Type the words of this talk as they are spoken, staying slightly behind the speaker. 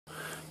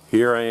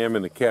Here I am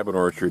in the cabin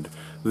orchard.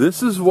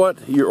 This is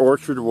what your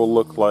orchard will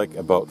look like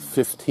about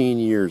 15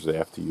 years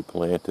after you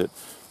plant it.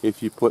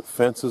 If you put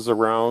fences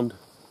around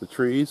the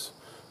trees,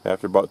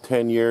 after about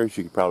 10 years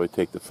you could probably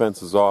take the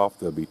fences off.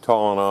 They'll be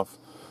tall enough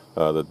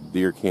that the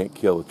deer can't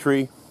kill the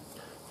tree,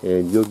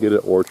 and you'll get an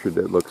orchard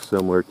that looks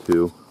similar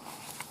to,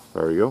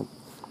 there you go,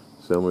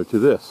 similar to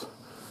this.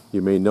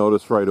 You may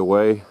notice right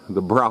away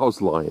the browse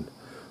line.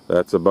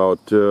 That's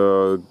about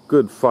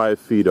good 5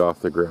 feet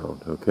off the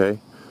ground, okay?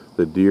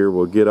 The deer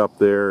will get up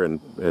there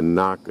and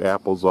knock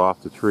apples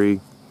off the tree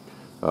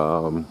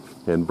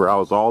and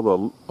browse all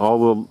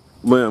the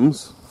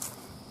limbs,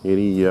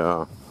 any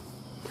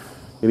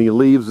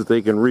leaves that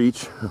they can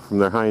reach from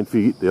their hind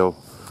feet, they'll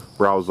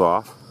browse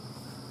off.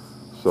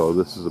 So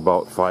this is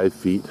about 5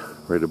 feet,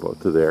 right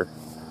about to there.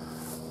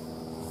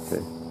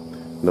 Okay.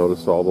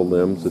 Notice all the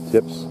limbs, the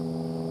tips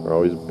are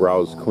always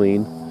browsed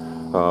clean.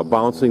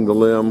 Bouncing the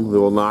limb, they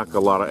will knock a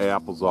lot of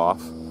apples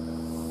off.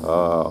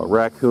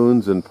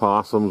 Raccoons and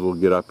possums will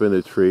get up in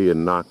the tree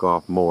and knock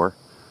off more.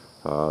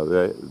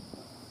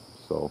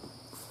 So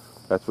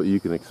that's what you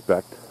can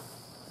expect.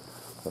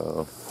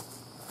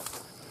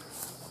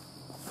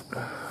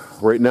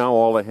 Right now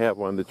all I have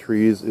on the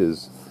trees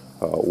is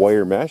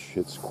wire mesh.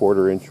 It's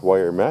 1/4 inch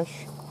wire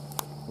mesh.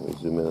 Let me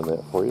zoom in on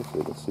that for you so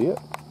you can see it.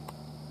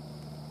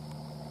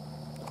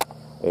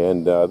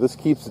 And this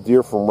keeps the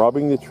deer from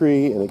rubbing the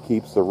tree, and it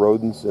keeps the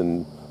rodents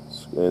and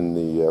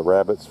the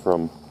rabbits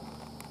from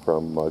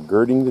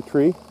girding the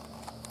tree.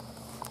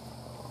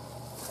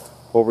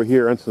 Over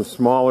here on some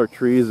smaller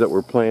trees that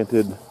were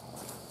planted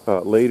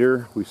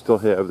later, we still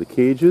have the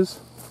cages.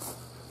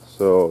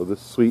 So this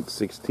Sweet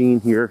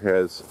 16 here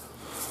has,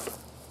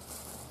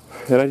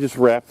 and I just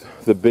wrapped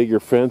the bigger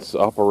fence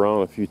up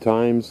around a few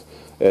times.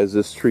 As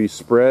this tree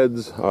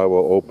spreads, I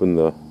will open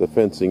the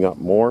fencing up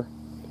more.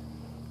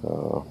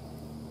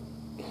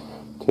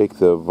 Take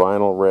the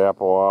vinyl wrap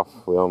off.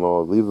 Well,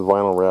 no, leave the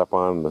vinyl wrap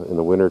on in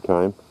the winter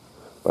time.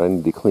 But I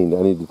need to clean.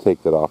 I need to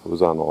take that off. It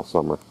was on all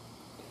summer.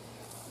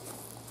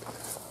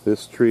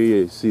 This tree,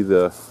 you see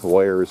the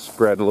wire is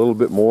spread a little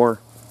bit more,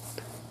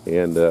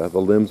 and the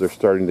limbs are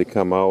starting to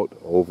come out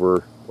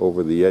over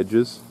the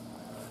edges.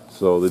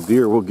 So the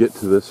deer will get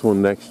to this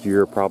one next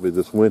year, probably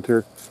this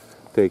winter.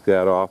 Take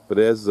that off. But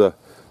as the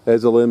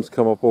limbs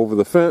come up over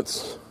the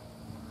fence,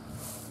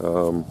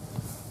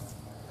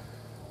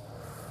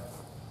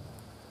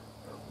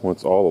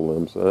 once all the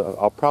limbs,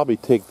 I'll probably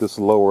take this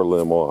lower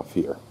limb off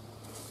here.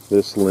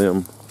 This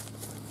limb,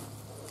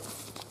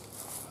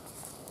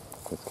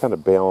 it's kind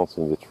of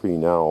balancing the tree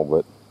now,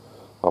 but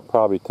I'll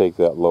probably take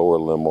that lower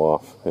limb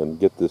off and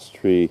get this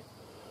tree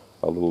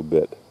a little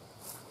bit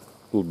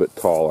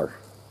taller.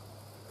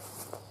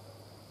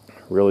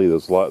 Really,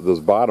 those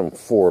bottom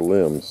 4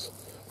 limbs,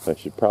 I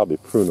should probably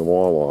prune them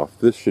all off.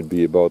 This should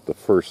be about the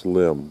first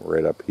limb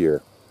right up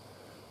here,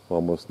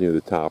 almost near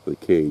the top of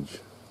the cage.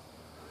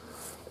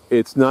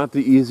 It's not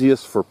the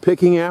easiest for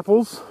picking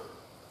apples,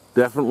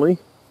 definitely.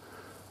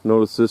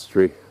 Notice this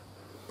tree.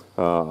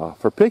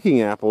 For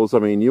picking apples, I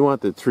mean, you want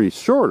the tree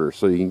shorter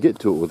so you can get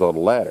to it without a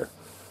ladder.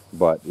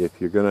 But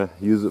if you're going to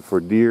use it for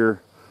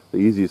deer, the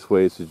easiest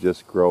way is to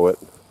just grow it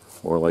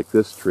more like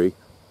this tree,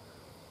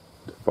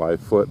 5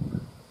 foot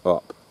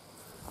up.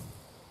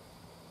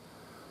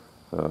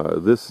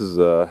 This is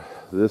a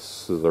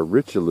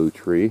Richelieu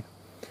tree.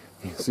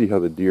 You can see how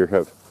the deer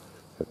have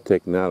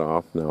taken that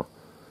off now.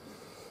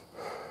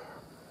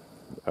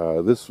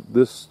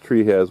 This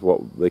tree has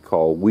what they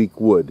call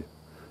weak wood,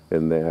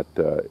 in that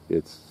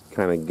it's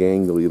kind of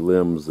gangly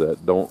limbs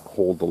that don't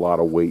hold a lot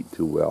of weight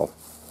too well.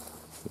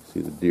 You see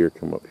the deer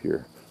come up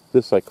here.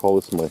 I call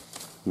this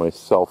my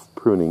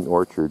self-pruning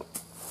orchard,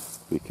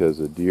 because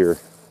the deer,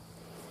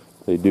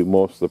 they do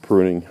most of the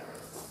pruning.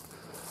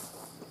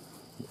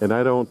 And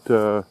I don't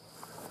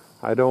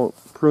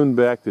prune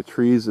back the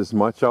trees as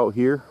much out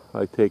here.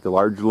 I take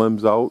large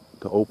limbs out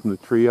to open the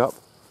tree up.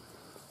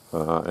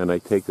 And I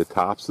take the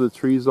tops of the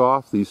trees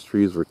off. These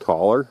trees were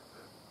taller,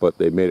 but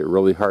they made it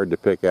really hard to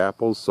pick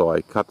apples, so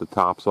I cut the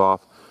tops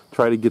off.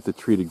 Try to get the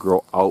tree to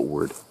grow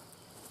outward.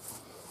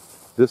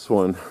 This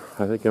one,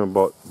 I think I'm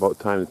about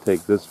time to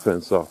take this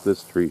fence off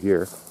this tree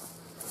here.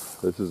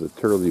 This is a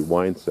Turley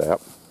wine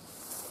sap.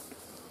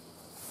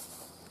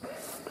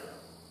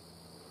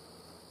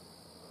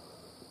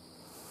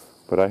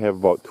 But I have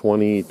about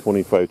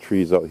 20-25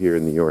 trees out here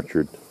in the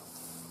orchard.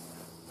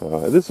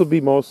 This will be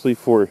mostly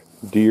for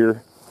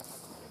deer.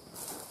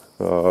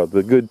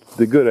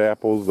 The good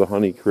apples, the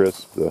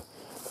Honeycrisp, the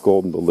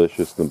Golden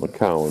Delicious, the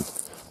Macallan,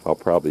 I'll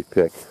probably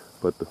pick.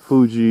 But the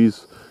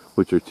Fujis,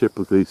 which are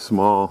typically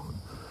small,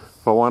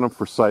 if I want them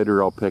for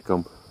cider, I'll pick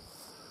them.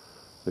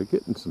 They're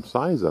getting some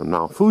size on them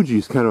now.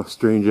 Fuji's kind of a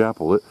strange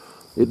apple.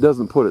 It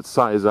doesn't put its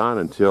size on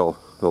until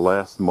the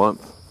last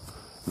month.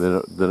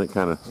 Then it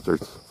kind of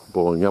starts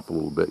blowing up a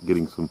little bit,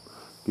 getting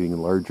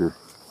larger.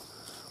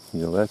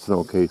 You know, that's an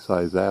okay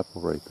size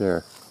apple right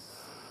there.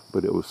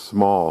 But it was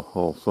small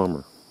all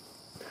summer.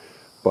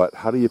 But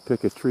how do you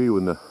pick a tree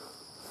when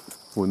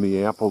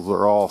the apples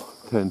are all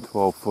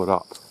 10-12 foot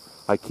up?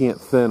 I can't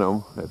thin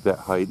them at that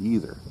height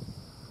either.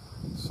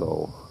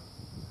 So,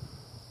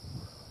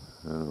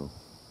 I don't know.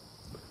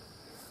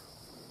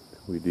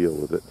 We deal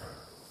with it.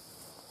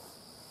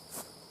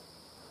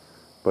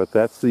 But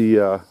that's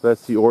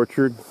the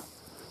orchard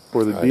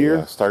for the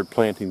deer. I started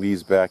planting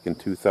these back in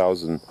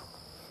 2000.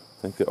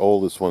 I think the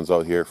oldest one's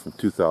out here from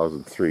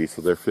 2003,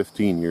 so they're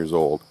 15 years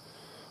old.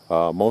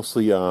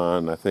 Mostly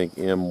on, I think,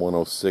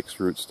 M106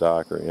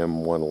 rootstock or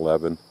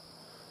M111.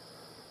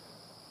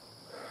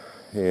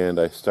 And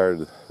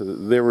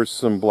there was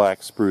some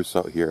black spruce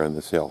out here on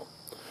this hill.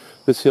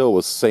 This hill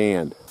was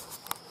sand.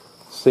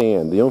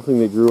 Sand. The only thing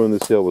that grew on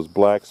this hill was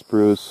black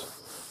spruce,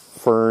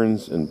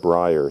 ferns, and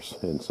briars,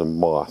 and some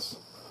moss.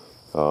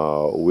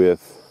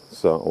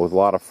 With a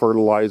lot of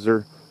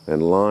fertilizer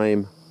and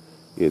lime.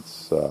 It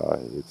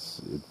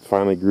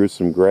finally grew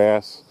some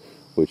grass,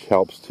 which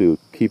helps to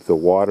keep the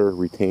water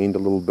retained a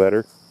little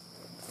better.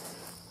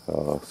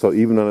 So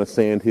even on a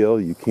sand hill,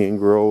 you can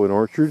grow an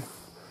orchard.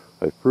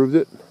 I've proved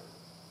it.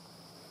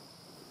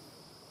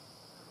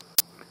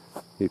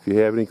 If you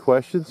have any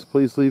questions,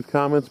 please leave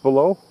comments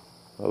below.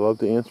 I love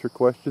to answer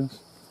questions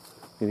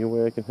any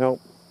way I can help.